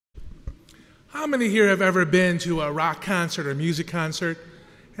How many here have ever been to a rock concert or music concert?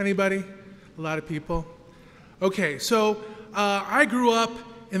 Anybody? A lot of people? Okay, so I grew up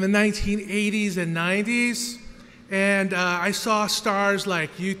in the 1980s and 90s, and I saw stars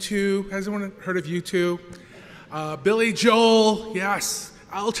like U2. Has anyone heard of U2? Billy Joel, yes,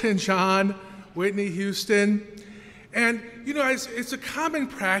 Elton John, Whitney Houston. And, you know, it's a common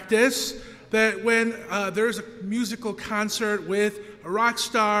practice that when there's a musical concert with a rock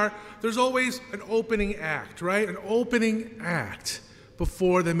star, there's always an opening act, right? An opening act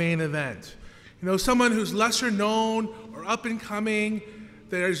before the main event. You know, someone who's lesser known or up and coming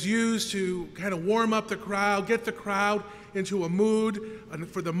that is used to kind of warm up the crowd, get the crowd into a mood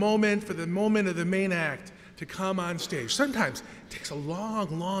for the moment of the main act to come on stage. Sometimes it takes a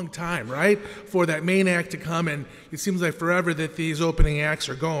long, long time, right, for that main act to come, and it seems like forever that these opening acts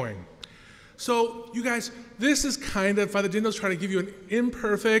are going. So, you guys, this is kind of, Father Dindo's trying to give you an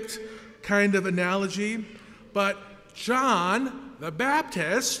imperfect kind of analogy, but John the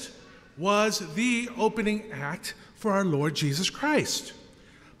Baptist was the opening act for our Lord Jesus Christ,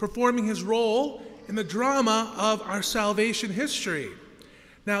 performing his role in the drama of our salvation history.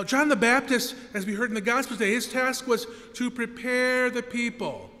 Now, John the Baptist, as we heard in the Gospel today, his task was to prepare the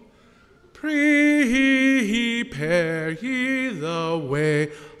people. Prepare ye the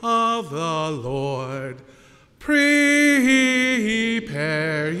way of the Lord. Prepare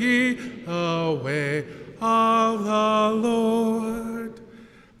ye the way of the Lord.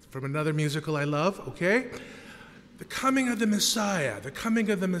 From another musical I love, okay? The coming of the Messiah, the coming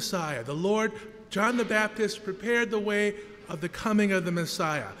of the Messiah. The Lord, John the Baptist, prepared the way of the coming of the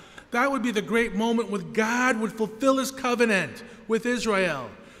Messiah. That would be the great moment when God would fulfill his covenant with Israel.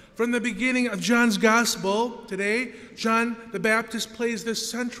 From the beginning of John's Gospel today, John the Baptist plays this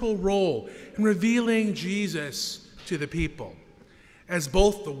central role in revealing Jesus to the people as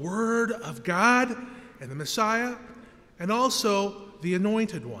both the Word of God and the Messiah, and also the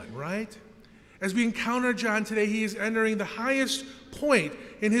Anointed One, right? As we encounter John today, he is entering the highest point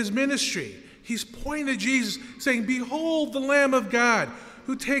in his ministry. He's pointing to Jesus, saying, "Behold the Lamb of God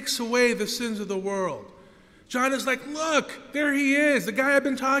who takes away the sins of the world." John is like, "Look, there he is, the guy I've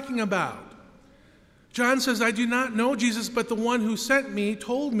been talking about." John says, "I do not know Jesus, but the one who sent me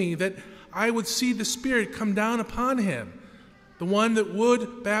told me that I would see the Spirit come down upon him, the one that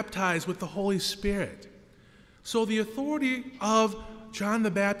would baptize with the Holy Spirit." So the authority of John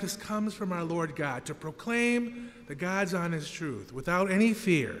the Baptist comes from our Lord God to proclaim the God's honest truth without any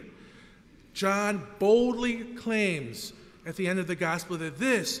fear. John boldly claims at the end of the gospel that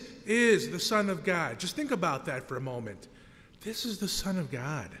this is the Son of God. Just think about that for a moment. This is the Son of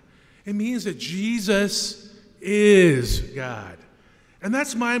God. It means that Jesus is God. And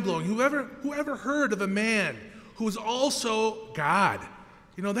that's mind-blowing. Whoever heard of a man who was also God?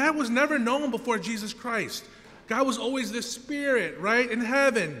 You know, that was never known before Jesus Christ. God was always the Spirit, right, in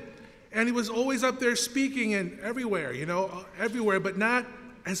heaven. And he was always up there speaking and everywhere, everywhere, but not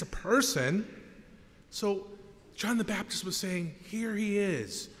as a person. So John the Baptist was saying, here he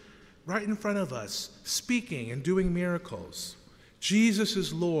is, right in front of us, speaking and doing miracles. Jesus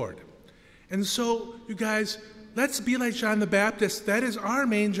is Lord. And so, you guys, let's be like John the Baptist. That is our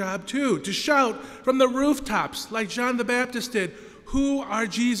main job too, to shout from the rooftops like John the Baptist did, who our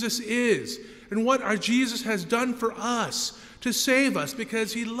Jesus is and what our Jesus has done for us to save us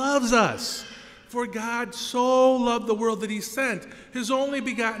because he loves us. For God so loved the world that he sent his only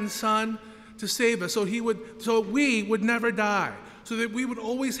begotten Son to save us, so we would never die, so that we would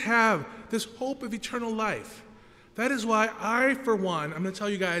always have this hope of eternal life. That is why I, for one, I'm going to tell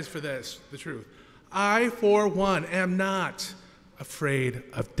you guys for this, the truth. I, for one, am not afraid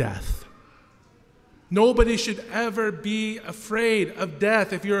of death. Nobody should ever be afraid of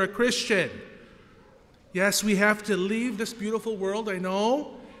death if you're a Christian. Yes, we have to leave this beautiful world, I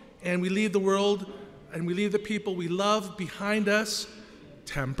know, and we leave the world and we leave the people we love behind us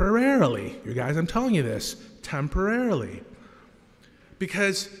temporarily. You guys, I'm telling you this, temporarily.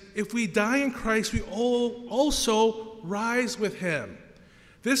 Because if we die in Christ, we all also rise with him.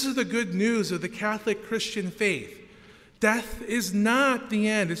 This is the good news of the Catholic Christian faith. Death is not the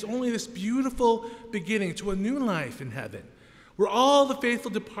end. It's only this beautiful beginning to a new life in heaven, where all the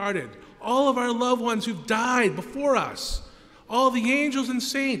faithful departed, all of our loved ones who've died before us, all the angels and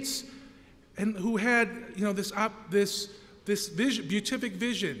saints, and who had this beatific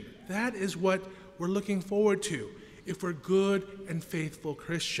vision, that is what we're looking forward to if we're good and faithful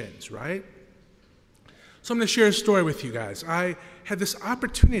Christians, right? So I'm going to share a story with you guys. I had this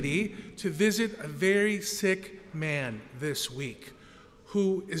opportunity to visit a very sick man this week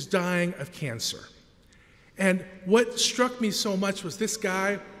who is dying of cancer. And what struck me so much was this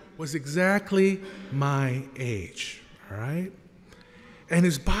guy was exactly my age, all right? And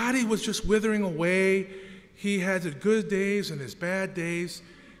his body was just withering away. He had his good days and his bad days.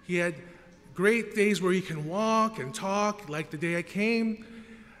 He had great days where he can walk and talk, like the day I came.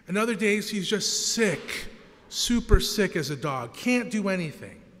 And other days he's just sick, super sick as a dog, can't do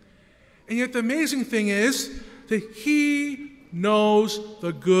anything. And yet the amazing thing is that he knows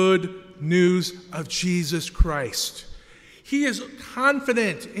the good news of Jesus Christ. He is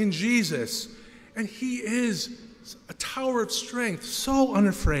confident in Jesus, and he is a tower of strength, so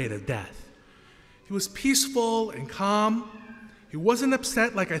unafraid of death. He was peaceful and calm. He wasn't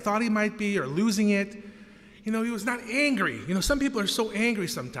upset like I thought he might be or losing it. He was not angry. Some people are so angry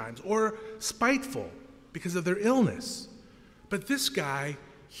sometimes or spiteful because of their illness. But this guy,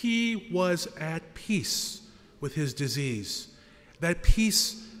 he was at peace with his disease. That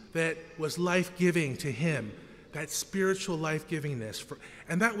peace that was life-giving to him, that spiritual life-givingness.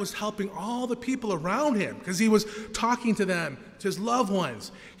 And that was helping all the people around him because he was talking to them, to his loved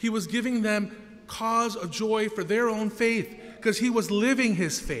ones. He was giving them cause of joy for their own faith because he was living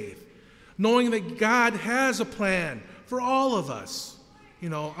his faith, knowing that God has a plan for all of us,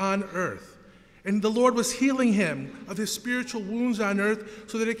 on earth. And the Lord was healing him of his spiritual wounds on earth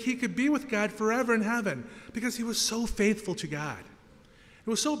so that he could be with God forever in heaven because he was so faithful to God. It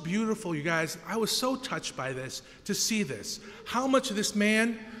was so beautiful, you guys. I was so touched by this, to see this. How much of this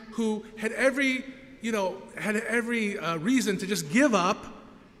man who had every reason to just give up,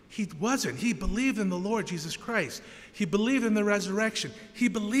 he wasn't. He believed in the Lord Jesus Christ. He believed in the resurrection. He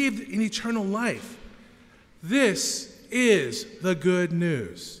believed in eternal life. This is the good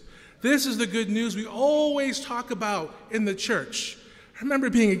news. This is the good news we always talk about in the church. I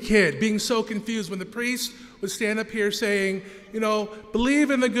remember being a kid, being so confused when the priest would stand up here saying, believe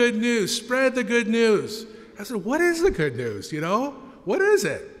in the good news, spread the good news. I said, what is the good news, What is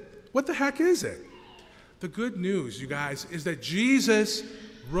it? What the heck is it? The good news, you guys, is that Jesus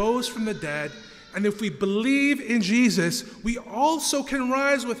rose from the dead, and if we believe in Jesus, we also can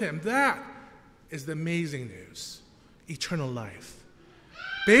rise with him. That is the amazing news, eternal life.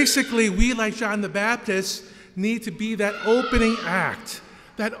 Basically, we, like John the Baptist, need to be that opening act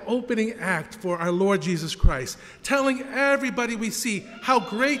for our Lord Jesus Christ, telling everybody we see how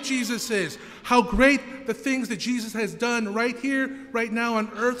great Jesus is, how great the things that Jesus has done right here, right now on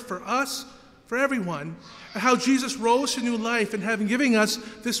earth for us, for everyone, and how Jesus rose to new life and having giving us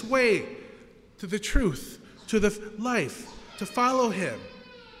this way to the truth, to the life, to follow him.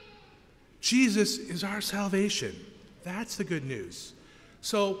 Jesus is our salvation. That's the good news.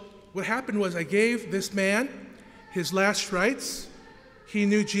 So what happened was I gave this man his last rites. He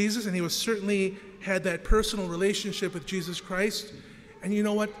knew Jesus, and he was certainly had that personal relationship with Jesus Christ. And you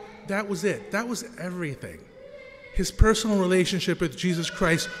know what? That was it. That was everything. His personal relationship with Jesus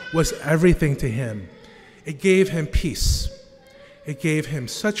Christ was everything to him. It gave him peace. It gave him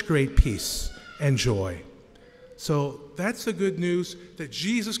such great peace and joy. So that's the good news, that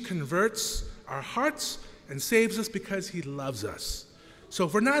Jesus converts our hearts and saves us because he loves us. So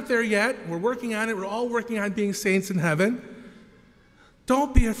if we're not there yet, we're working on it. We're all working on being saints in heaven.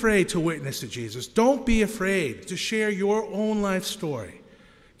 Don't be afraid to witness to Jesus. Don't be afraid to share your own life story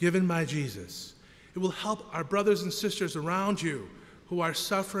given by Jesus. It will help our brothers and sisters around you who are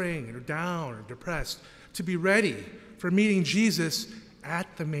suffering or down or depressed to be ready for meeting Jesus at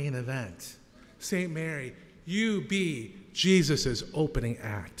the main event. St. Mary, you be Jesus' opening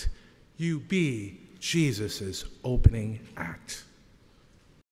act. You be Jesus' opening act.